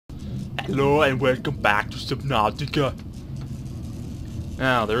Hello and welcome back to Subnautica.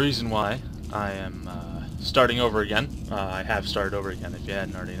 Now, the reason why I am starting over again, I have started over again if you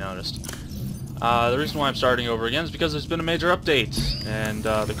hadn't already noticed. The reason why I'm starting over again is because there's been a major update, and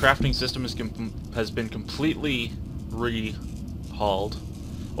the crafting system has been completely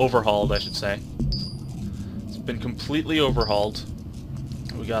overhauled, I should say. It's been completely overhauled.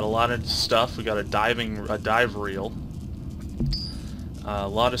 We got a lot of stuff. We got a dive reel. A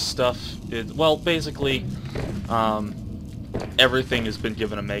lot of stuff. Well, basically, everything has been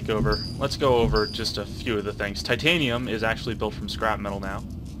given a makeover. Let's go over just a few of the things. Titanium is actually built from scrap metal now,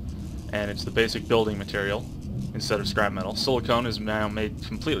 and it's the basic building material instead of scrap metal. Silicone is now made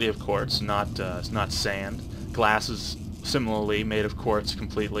completely of quartz, not sand. Glass is similarly made of quartz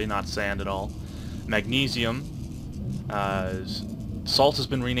completely, not sand at all. Magnesium, salt has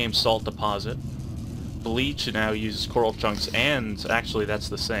been renamed Salt Deposit. Bleach now uses coral chunks, and actually that's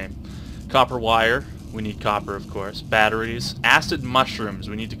the same. Copper wire, we need copper of course. Batteries, acid mushrooms,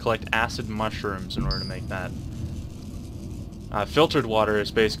 we need to collect acid mushrooms in order to make that. Filtered water is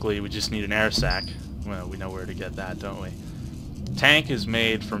basically we just need an air sac. Well, we know where to get that, don't we? Tank is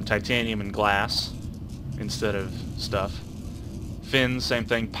made from titanium and glass instead of stuff. Fins, same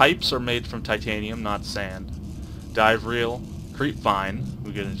thing. Pipes are made from titanium, not sand. Dive reel, creep vine,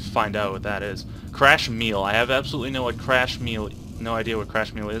 we're gonna find out what that is. Crash meal, I have absolutely no idea what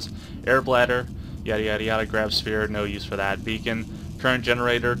crash meal is. Air bladder, yada yada yada. Grab sphere, no use for that. Beacon, current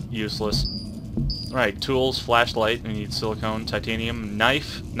generator, useless. Right, tools, flashlight, we need silicone, titanium.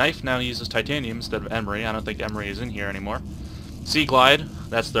 Knife now uses titanium instead of emery. I don't think emery is in here anymore. Sea glide,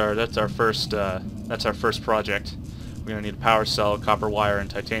 that's our first project. We're gonna need a power cell, copper wire, and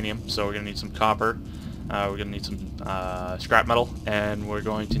titanium. So we're gonna need some copper. We're gonna need some scrap metal, and we're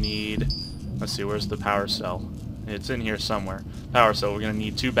going to need. Let's see, where's the power cell? It's in here somewhere. Power cell. We're gonna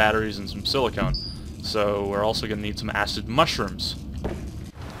need 2 batteries and some silicone. So we're also gonna need some acid mushrooms.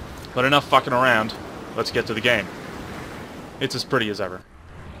 But enough fucking around. Let's get to the game. It's as pretty as ever.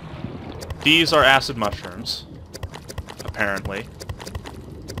 These are acid mushrooms. Apparently.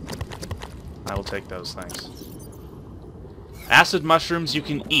 I will take those, thanks. Acid mushrooms you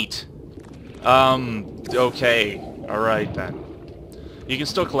can eat. Okay. Alright then. You can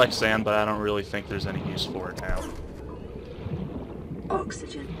still collect sand, but I don't really think there's any use for it now.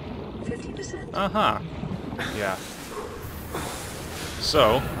 Oxygen, 50%. Uh-huh. Yeah.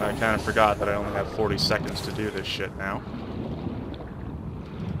 So, I kind of forgot that I only have 40 seconds to do this shit now.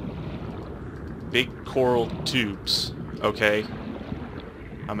 Big coral tubes. Okay.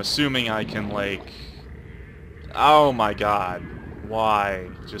 I'm assuming I can, like... Oh my god. Why?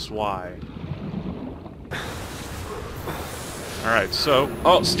 Just why? Alright, so...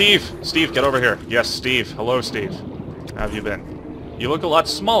 Oh, Steve! Steve, get over here. Yes, Steve. Hello, Steve. How have you been? You look a lot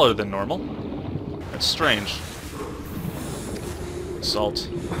smaller than normal. That's strange. Salt.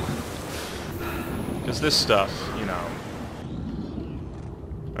 Because this stuff, you know...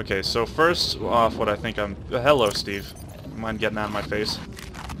 Okay, so first off, what I think I'm... hello, Steve. Mind getting out of my face?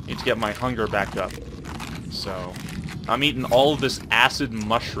 Need to get my hunger back up. So... I'm eating all of this acid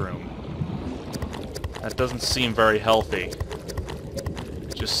mushroom. That doesn't seem very healthy.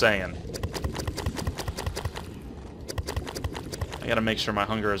 Just saying. I gotta make sure my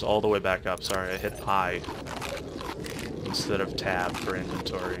hunger is all the way back up. Sorry, I hit I instead of tab for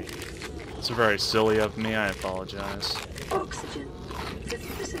inventory. It's very silly of me, I apologize. Oxygen,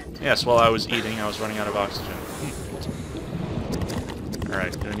 50%. Yes, while I was eating, I was running out of oxygen.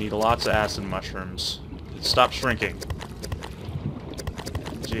 Alright, gonna need lots of acid mushrooms. Stop shrinking.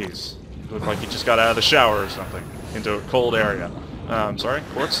 Jeez. You look like you just got out of the shower or something. Into a cold area. Sorry?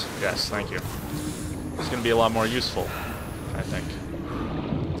 Quartz? Yes, thank you. It's gonna be a lot more useful, I think.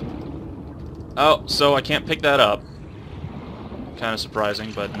 Oh, so I can't pick that up. Kind of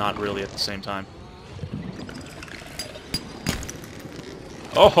surprising, but not really at the same time.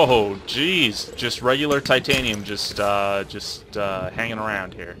 Oh, jeez. Just regular titanium, just hanging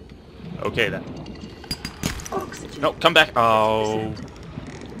around here. Okay, then. Oxygen. No, come back. Oh.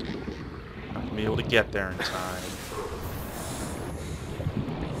 Not gonna be able to get there in time.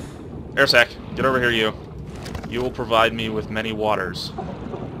 Air sac, get over here, you. You will provide me with many waters.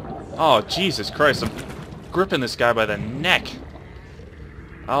 Oh, Jesus Christ, I'm gripping this guy by the neck.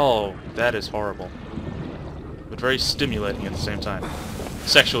 Oh, that is horrible. But very stimulating at the same time.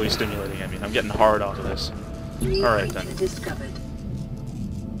 Sexually stimulating, I mean. I'm getting hard off of this. Alright, then. Discovered.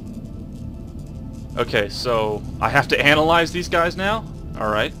 Okay, so I have to analyze these guys now?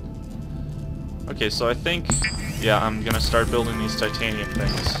 Alright. Okay, so I think... Yeah, I'm gonna start building these titanium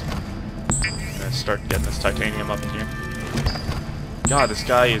things. I'm gonna start getting this titanium up in here. god, this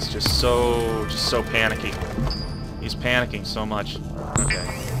guy is just so panicky. He's panicking so much. Okay.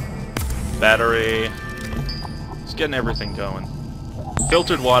 Battery. It's getting everything going.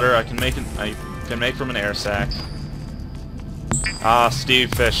 Filtered water, I can make from an air sac. Ah,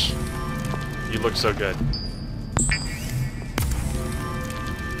 Steve Fish. You look so good.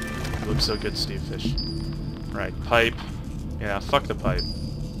 You look so good, Steve Fish. Right, pipe. Yeah, fuck the pipe.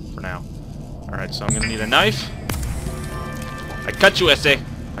 For now. Alright, so I'm gonna need a knife. I cut you, SA!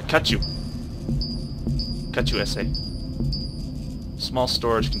 I cut you. Cut you, SA. Small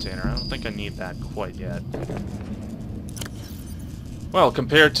storage container. I don't think I need that quite yet. Well,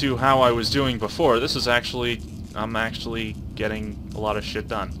 compared to how I was doing before, this is actually... I'm actually getting a lot of shit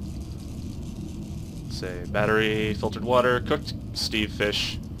done. Let's say battery, filtered water, cooked Steve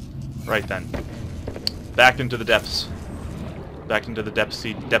Fish. Right then. Back into the depths. Back into the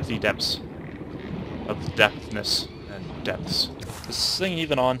depthy depths. Of the depthness and depths. Is this thing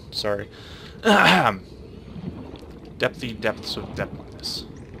even on? Sorry. Depthy depths of depthness.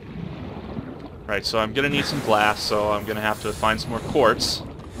 Right, so I'm gonna need some glass, so I'm gonna have to find some more quartz.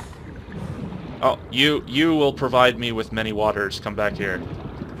 Oh, you will provide me with many waters. Come back here.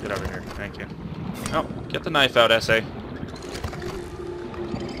 Get over here. Thank you. Oh, get the knife out, SA. I'm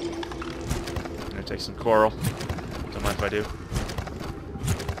gonna take some coral. Don't mind if I do.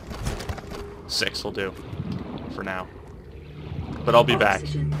 6 will do. For now. But I'll be back.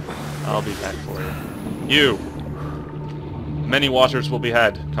 I'll be back for you. You! Many waters will be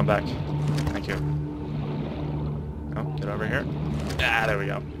had. Come back. Thank you. Oh, get over here. Ah, there we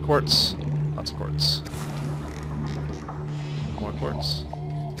go. Quartz. Lots of quartz. More quartz.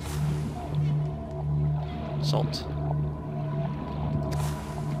 Salt.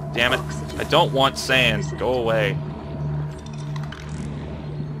 Damn it. I don't want sand. Go away.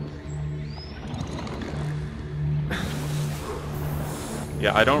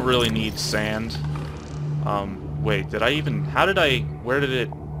 Yeah, I don't really need sand. Wait, did I even... How did I... Where did it...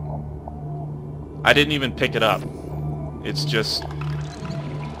 I didn't even pick it up. It's just...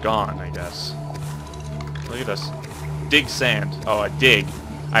 gone, I guess. Look at this. Dig sand. Oh, I dig.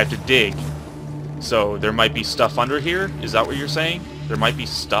 I have to dig. So, there might be stuff under here? Is that what you're saying? There might be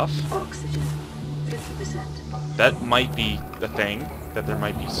stuff? Oxygen, 50%. That might be the thing. That there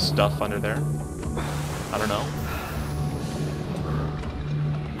might be stuff under there. I don't know.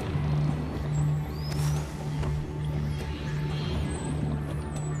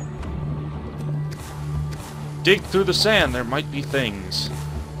 Dig through the sand, there might be things.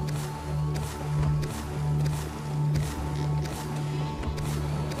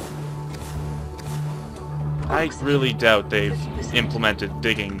 I really doubt they've implemented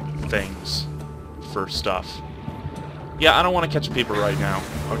digging things for stuff. Yeah, I don't want to catch people right now,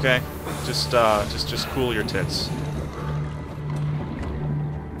 okay? Just cool your tits.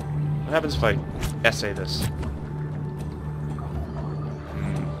 What happens if I essay this?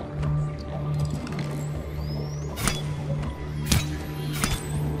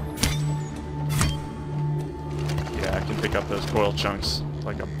 Pick up those coil chunks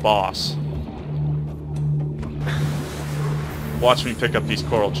like a boss. Watch me pick up these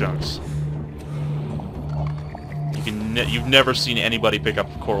coral chunks. You've never seen anybody pick up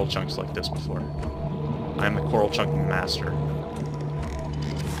coral chunks like this before. I'm the coral chunk master.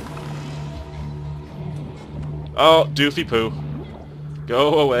 Oh, Doofy Poo.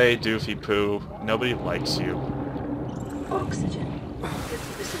 Go away, Doofy Poo. Nobody likes you. Oxygen,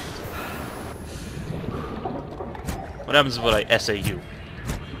 50%. What happens if I essay you?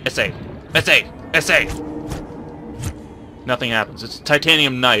 Essay! Essay! Essay! Nothing happens. It's a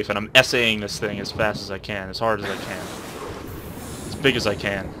titanium knife, and I'm essaying this thing as fast as I can, as hard as I can. As big as I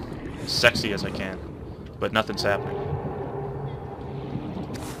can. As sexy as I can. But nothing's happening.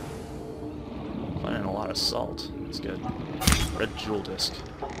 Finding a lot of salt. That's good. Red jewel disc.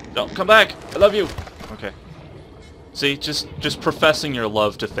 No, come back! I love you! Okay. See, just professing your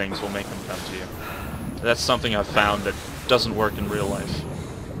love to things will make them come to you. That's something I've found that doesn't work in real life.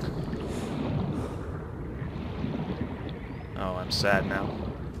 Oh, I'm sad now.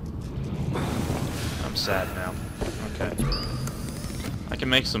 I'm sad now. Okay. I can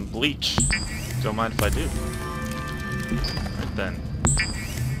make some bleach. Don't mind if I do. Right then.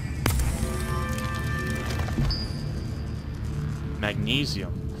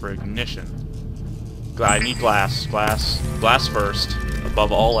 Magnesium for ignition. I need glass. Glass first,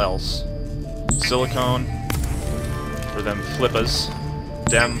 above all else. Silicone for them flippas.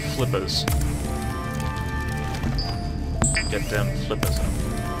 Dem flippas. Get them flippas up.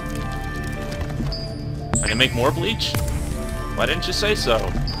 I can make more bleach? Why didn't you say so?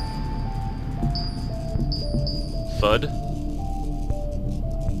 FUD.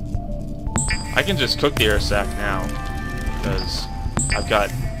 I can just cook the air sac now, because I've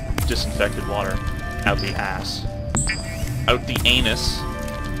got disinfected water out the ass. Out the anus,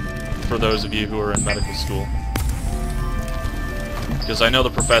 for those of you who are in medical school. Because I know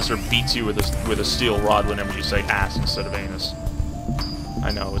the professor beats you with a steel rod whenever you say ass instead of anus. I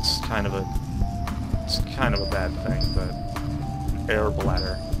know, it's kind of a bad thing, but air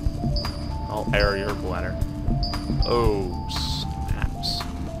bladder. I'll air your bladder. Oh, snaps.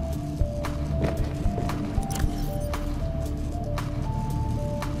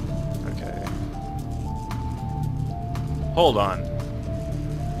 Okay. Hold on.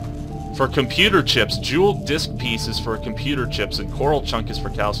 For computer chips, jewel disc piece is for computer chips, and coral chunk is for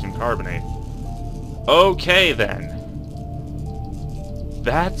calcium carbonate. Okay, then.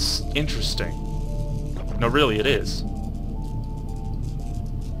 That's interesting. No, really, it is.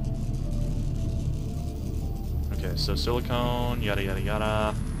 Okay, so silicone, yada yada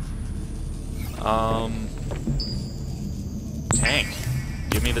yada. Tank.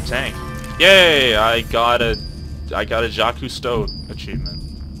 Give me the tank. Yay! I got a Jacques Cousteau achievement.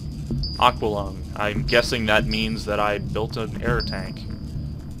 Aqualung. I'm guessing that means that I built an air tank.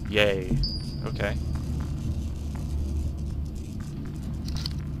 Yay. Okay.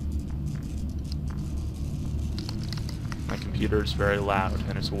 My computer is very loud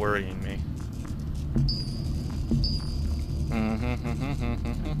and it's worrying me.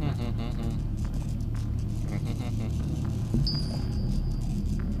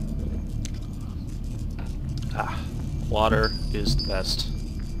 Water is the best.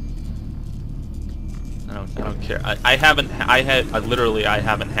 I don't care. I haven't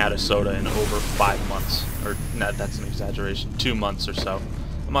had a soda in over 5 months. Or, no, that's an exaggeration. 2 months or so.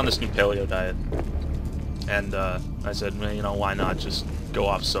 I'm on this new paleo diet. And, I said, well, you know, why not just go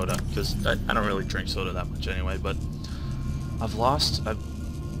off soda? Because I don't really drink soda that much anyway, but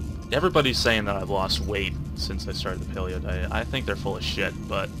everybody's saying that I've lost weight since I started the paleo diet. I think they're full of shit,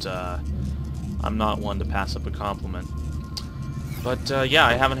 but, I'm not one to pass up a compliment. But, yeah,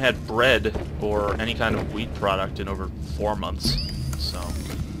 I haven't had bread or any kind of wheat product in over 4 months, so...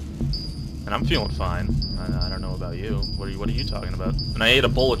 And I'm feeling fine. I don't know about you. What are you talking about? And I ate a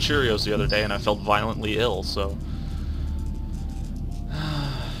bowl of Cheerios the other day and I felt violently ill, so...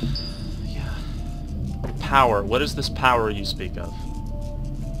 yeah. Power. What is this power you speak of?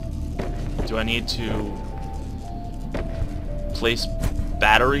 Do I need to... place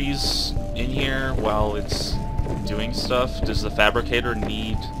batteries in here while it's doing stuff? Does the fabricator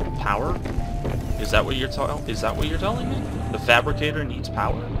need power? Is that what you're telling me? The fabricator needs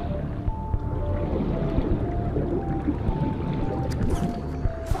power?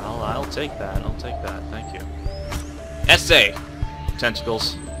 I'll take that. I'll take that. Thank you. Essay!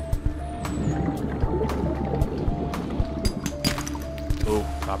 Tentacles. Ooh,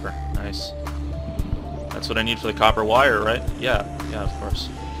 copper. Nice. That's what I need for the copper wire, right? Yeah, of course.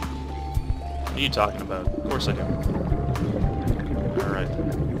 What are you talking about? Of course I do. Alright.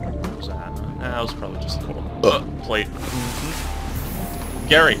 What was that? That was probably just a little plate.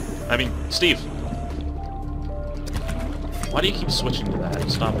 Gary! I mean, Steve! Why do you keep switching to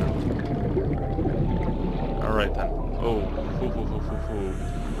that? Stop it. Alright then. Oh.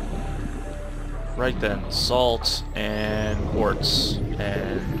 Right then. Salt and quartz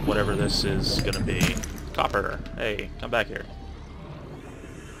and whatever this is gonna be. Copper. Hey, come back here.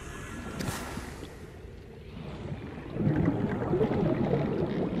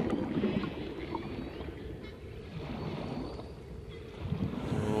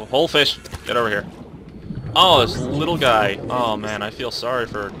 Ooh, whole fish. Get over here. Oh, this little guy. Oh man, I feel sorry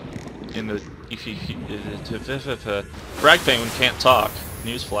for... FragPenguin can't talk.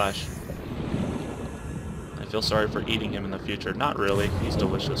 Newsflash. I feel sorry for eating him in the future. Not really. He's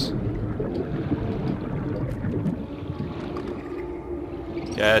delicious.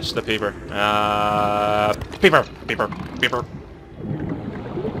 Catch the peeper. Peeper! Peeper! Peeper!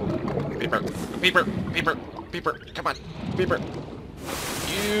 Peeper! Peeper! Peeper! Peeper! Come on! Peeper!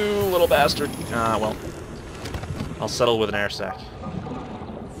 You little bastard! Well. I'll settle with an air sac.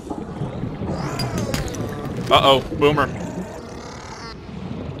 Uh-oh, boomer.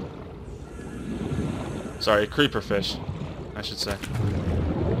 Sorry, creeper fish, I should say.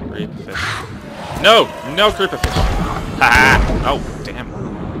 Creeper fish. No! No creeper fish! Ha! Oh, damn.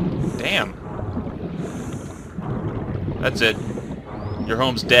 Damn. That's it. Your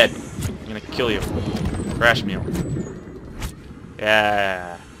home's dead. I'm gonna kill you. Crash meal.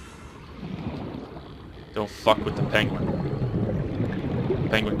 Yeah. Don't fuck with the penguin.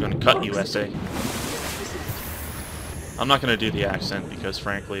 Penguin gonna cut you, SA. I'm not gonna do the accent because,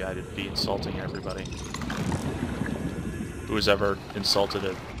 frankly, I'd be insulting everybody who has ever insulted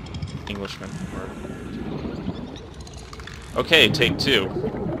an Englishman. Okay, take 2.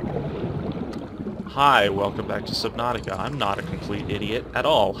 Hi, welcome back to Subnautica. I'm not a complete idiot at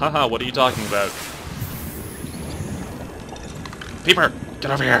all. Haha, what are you talking about? Peeper,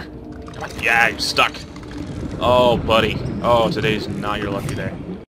 get over here! Come on. Yeah, you're stuck. Oh, buddy. Oh, today's not your lucky day.